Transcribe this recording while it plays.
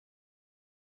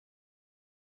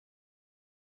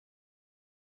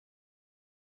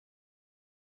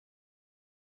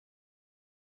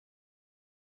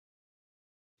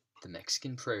The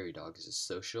Mexican prairie dog is a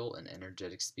social and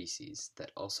energetic species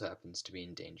that also happens to be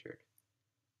endangered.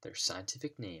 Their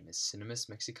scientific name is Cinemus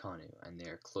mexicano and they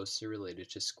are closely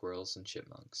related to squirrels and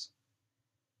chipmunks.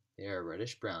 They are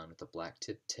reddish-brown with a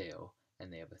black-tipped tail,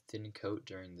 and they have a thin coat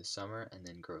during the summer and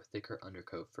then grow a thicker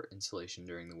undercoat for insulation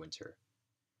during the winter.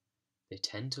 They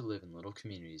tend to live in little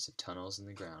communities of tunnels in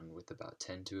the ground with about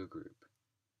 10 to a group.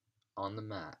 On the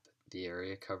map, the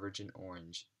area coverage in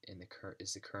orange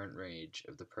is the current range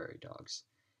of the prairie dogs,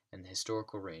 and the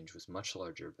historical range was much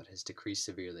larger but has decreased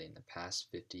severely in the past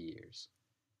 50 years.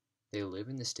 They live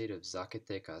in the state of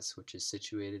Zacatecas, which is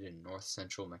situated in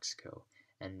north-central Mexico,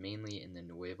 and mainly in the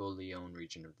Nuevo León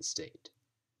region of the state.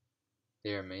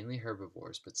 They are mainly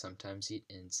herbivores but sometimes eat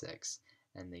insects,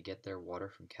 and they get their water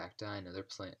from cacti and other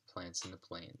plants in the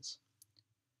plains.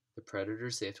 The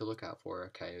predators they have to look out for are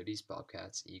coyotes,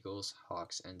 bobcats, eagles,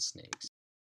 hawks, and snakes.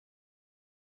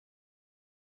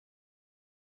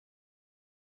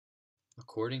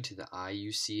 According to the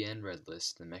IUCN Red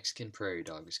List, the Mexican prairie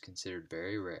dog is considered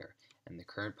very rare, and the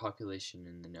current population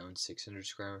in the known 600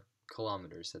 square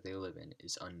kilometers that they live in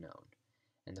is unknown,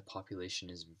 and the population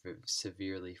is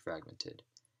severely fragmented.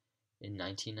 In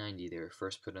 1990, they were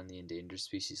first put on the endangered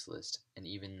species list, and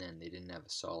even then they didn't have a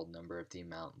solid number of the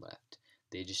amount left.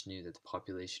 They just knew that the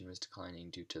population was declining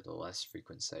due to the less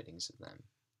frequent sightings of them.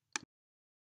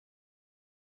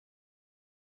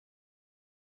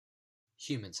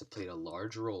 Humans have played a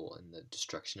large role in the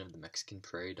destruction of the Mexican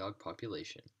prairie dog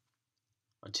population.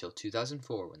 Until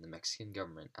 2004, when the Mexican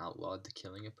government outlawed the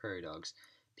killing of prairie dogs,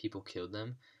 people killed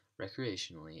them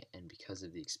recreationally, and because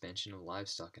of the expansion of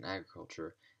livestock and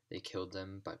agriculture, they killed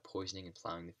them by poisoning and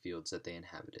plowing the fields that they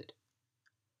inhabited.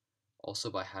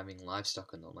 Also, by having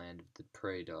livestock on the land of the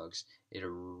prairie dogs, it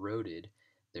eroded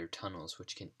their tunnels,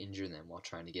 which can injure them while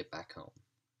trying to get back home.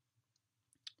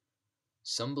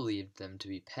 Some believed them to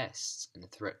be pests and a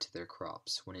threat to their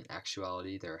crops, when in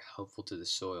actuality they are helpful to the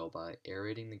soil by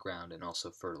aerating the ground and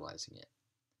also fertilizing it.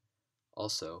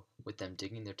 Also, with them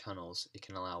digging their tunnels, it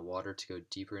can allow water to go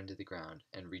deeper into the ground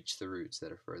and reach the roots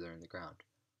that are further in the ground.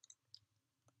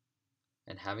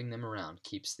 And having them around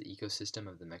keeps the ecosystem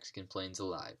of the Mexican plains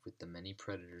alive, with the many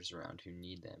predators around who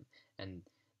need them, and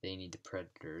they need the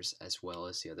predators as well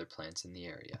as the other plants in the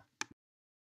area.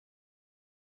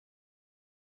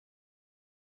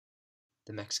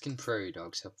 The Mexican prairie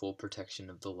dogs have full protection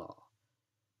of the law.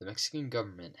 The Mexican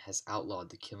government has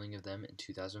outlawed the killing of them in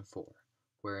 2004,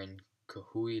 where in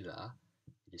Coahuila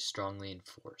it is strongly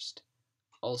enforced.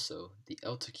 Also, the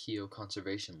El Toquillo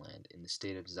Conservation Land in the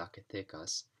state of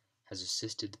Zacatecas has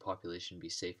assisted the population be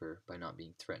safer by not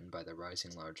being threatened by the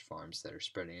rising large farms that are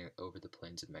spreading over the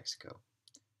plains of Mexico.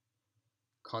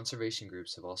 Conservation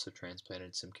groups have also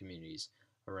transplanted some communities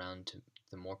around to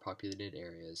the more populated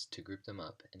areas to group them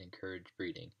up and encourage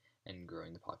breeding and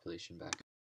growing the population back.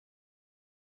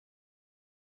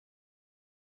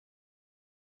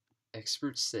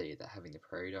 Experts say that having the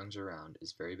prairie dogs around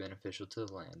is very beneficial to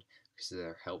the land because of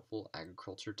their helpful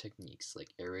agriculture techniques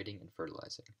like aerating and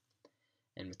fertilizing.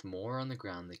 And with more on the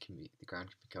ground, the ground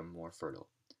can become more fertile.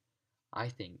 I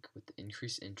think with the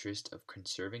increased interest of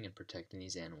conserving and protecting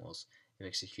these animals, it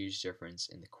makes a huge difference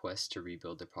in the quest to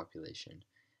rebuild their population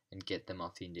and get them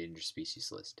off the endangered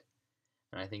species list.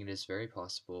 And I think it is very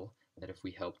possible that if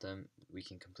we help them, we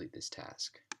can complete this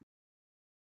task.